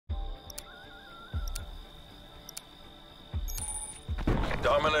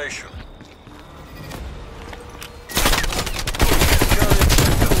Domination.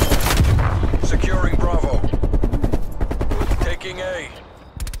 Securing Bravo. Taking A.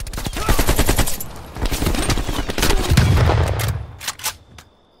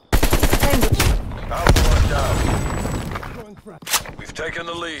 Alpha down. We've taken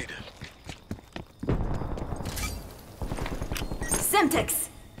the lead. Semtex.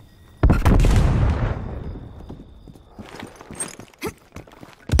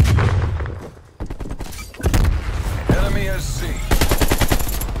 Enemy has C.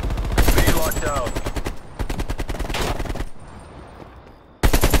 B locked down.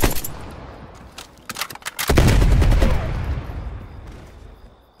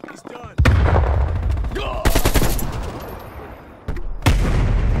 He's done.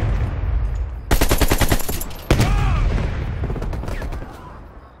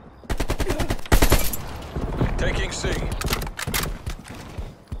 Taking C.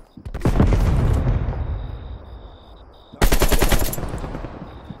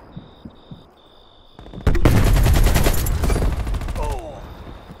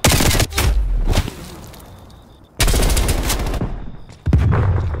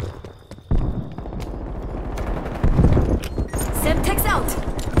 Semtex out.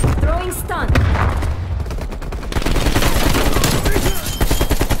 Throwing stun.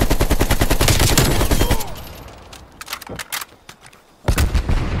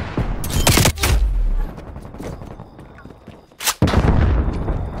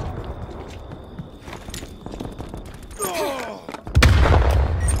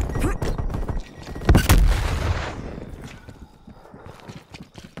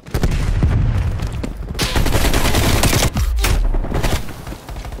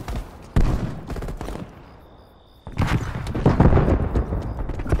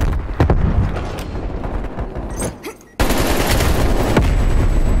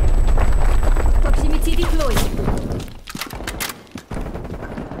 Proximity deployed.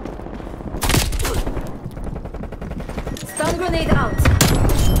 Stun grenade out.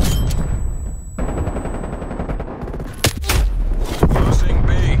 Losing B.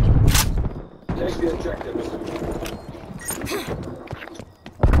 Take the objectives.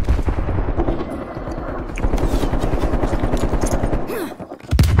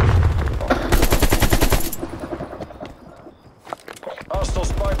 Hostile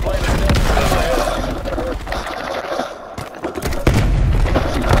spy plane is standing ahead.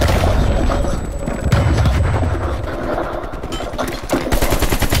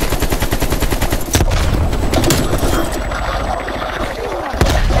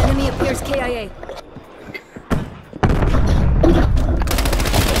 Enemy appears KIA.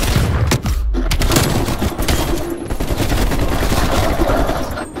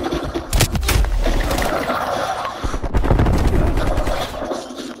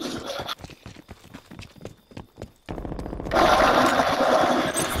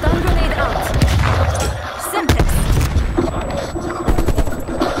 Stun grenade out. Semtex.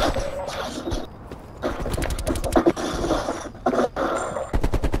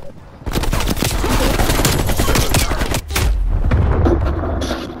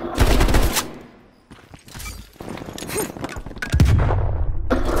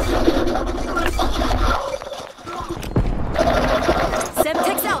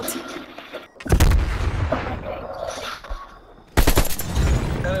 Semtex out.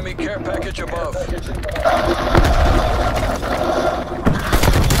 Enemy care package above.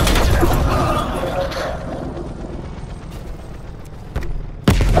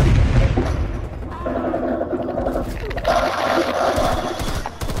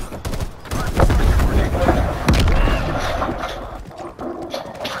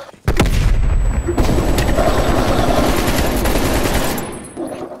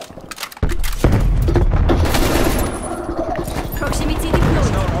 Proximity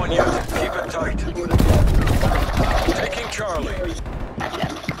deployed. Not one yet. Keep it tight. Taking Charlie.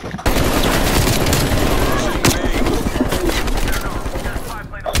 Losing B.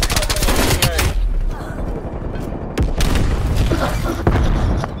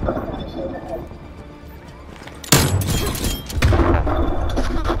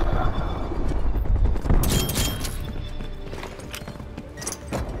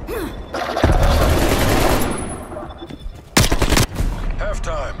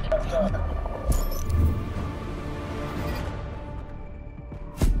 Halftime.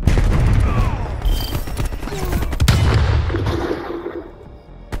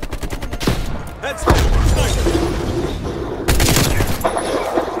 That's sniper.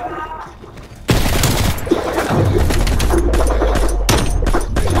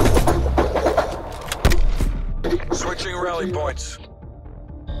 Switching rally points.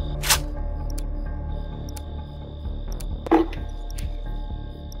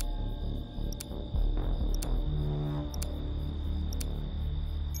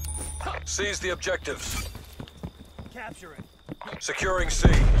 Seize the objectives. Capture it. Securing C.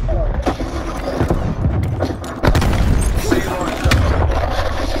 C locked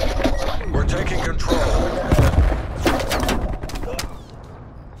down. We're taking control.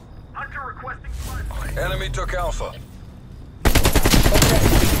 Hunter requesting spy plane. Enemy took Alpha.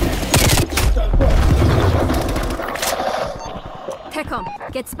 TECOM,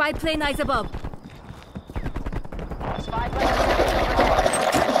 get spy plane eyes above. Spy plane.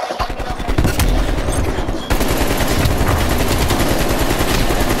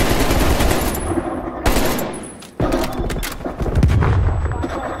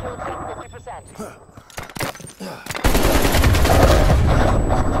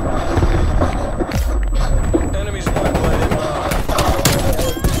 Enemy spy plane inbound.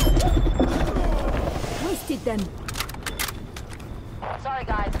 Wasted them. Sorry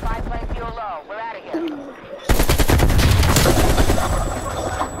guys, spy plane fuel low. We're out of here.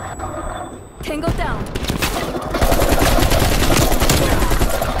 Tango down.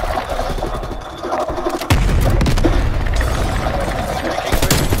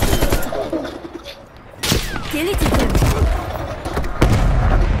 Deleted him.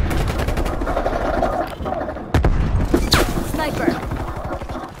 Sniper.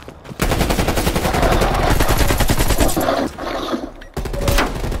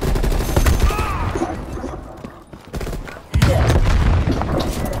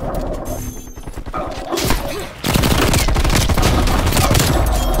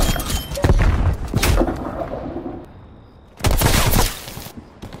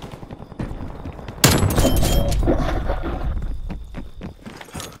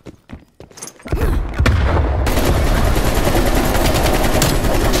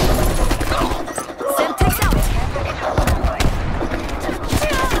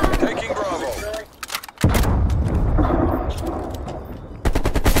 Taking Bravo.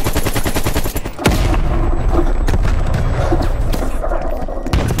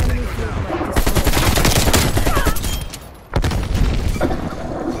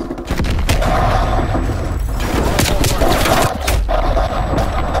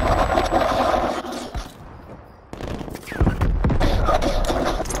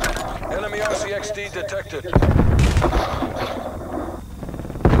 Enemy RCXD detected.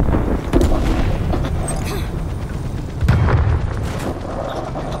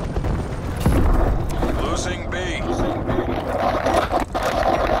 Losing B.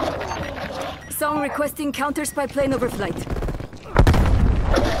 Song requesting counter spy plane overflight.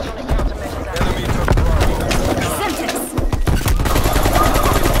 Enemy took Bravo. Semtex.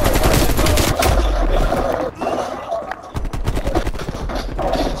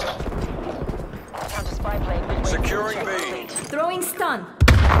 Counter spy plane. midway Securing check B. complete. Throwing stun.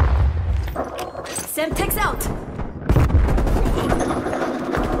 Semtex out.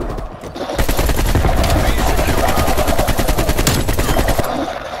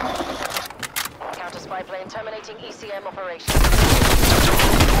 Counter spy plane terminating ECM operation.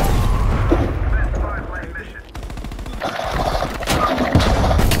 Best spy plane mission.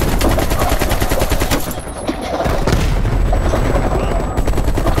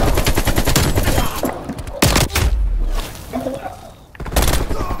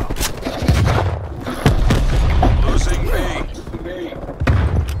 Losing B.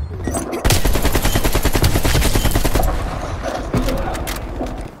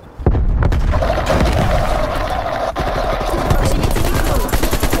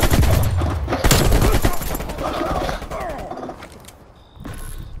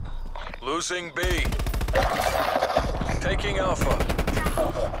 Losing B. Taking Alpha.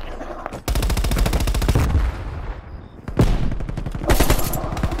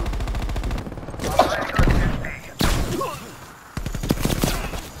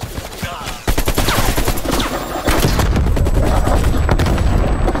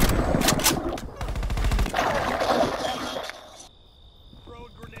 Throw a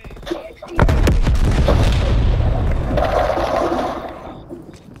grenade.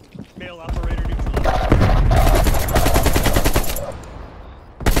 Male operator neutralized.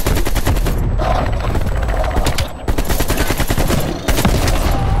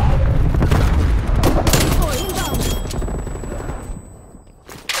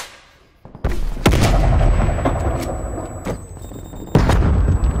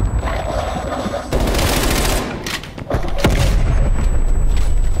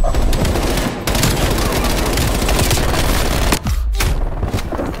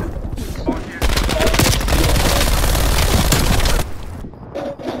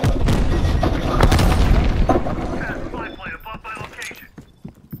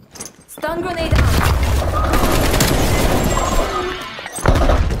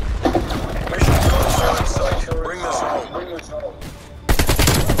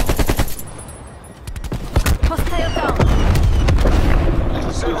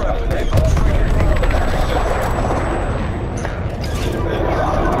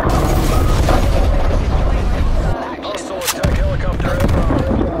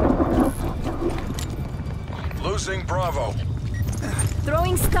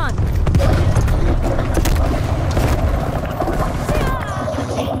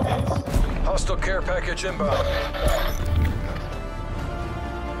 care package inbound.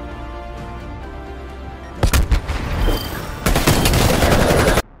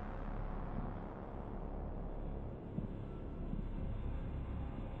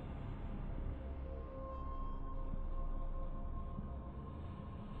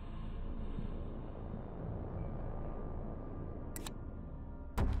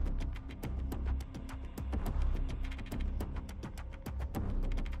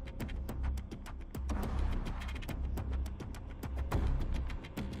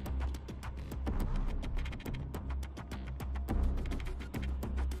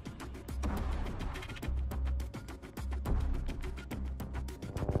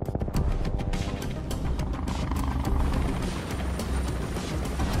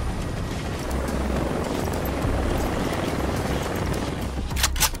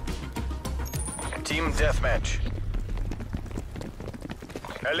 Team deathmatch.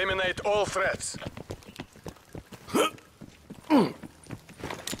 Eliminate all threats.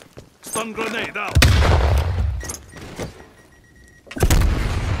 Stun grenade out.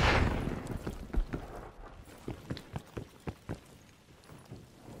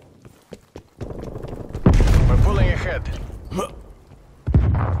 We're pulling ahead.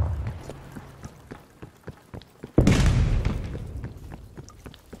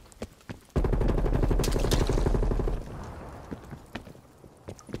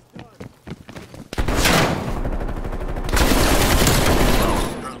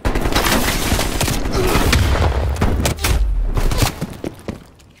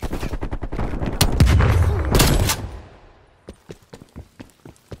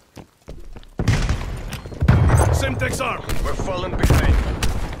 Semtex arm. We're falling behind.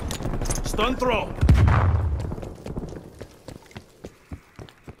 Stun throw.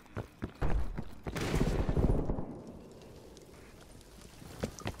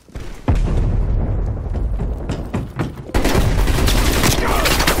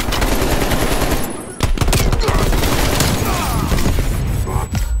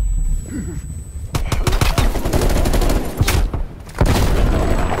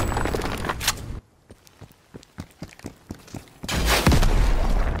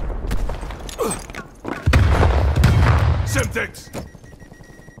 Semtex.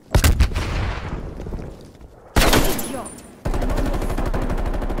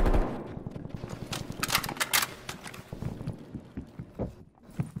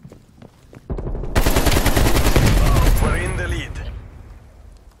 We're in the lead.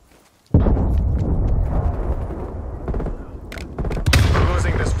 We're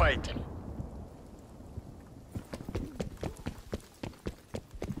losing this fight.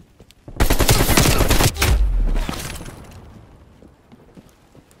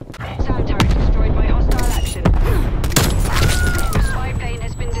 Sound turret destroyed by hostile action. The spy plane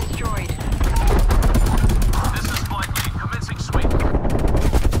has been destroyed. This is spy plane. Commencing swing.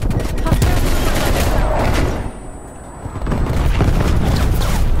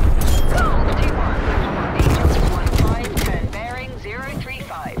 T1. Turn bearing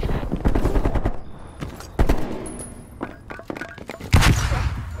 035.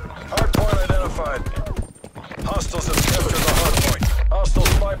 Hardpoint identified. Hostiles have captured the hardpoint. Hostile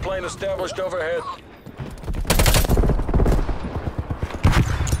spy plane established overhead.